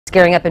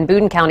Gearing up in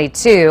Boone County,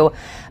 too.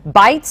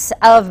 Bites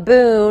of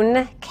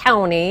Boone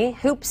County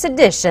Hoops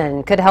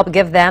Edition could help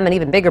give them an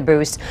even bigger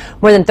boost.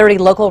 More than 30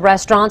 local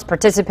restaurants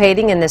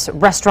participating in this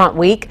restaurant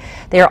week.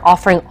 They are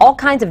offering all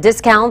kinds of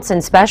discounts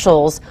and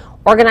specials.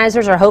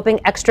 Organizers are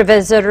hoping extra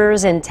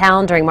visitors in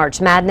town during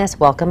March Madness,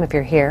 welcome if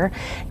you're here,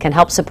 can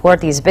help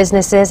support these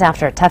businesses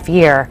after a tough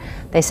year.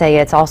 They say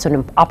it's also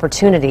an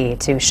opportunity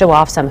to show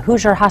off some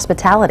Hoosier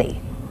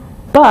hospitality.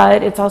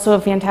 But it's also a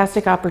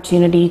fantastic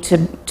opportunity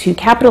to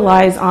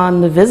capitalize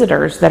on the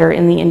visitors that are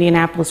in the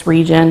Indianapolis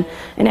region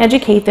and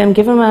educate them,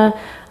 give them a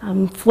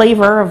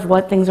flavor of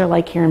what things are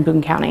like here in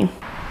Boone County.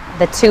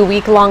 The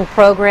 2-week-long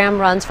program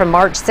runs from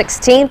March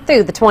 16th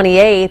through the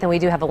 28th, and we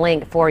do have a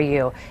link for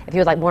you if you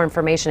would like more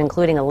information,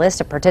 including a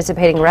list of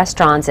participating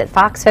restaurants at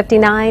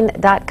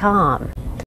fox59.com.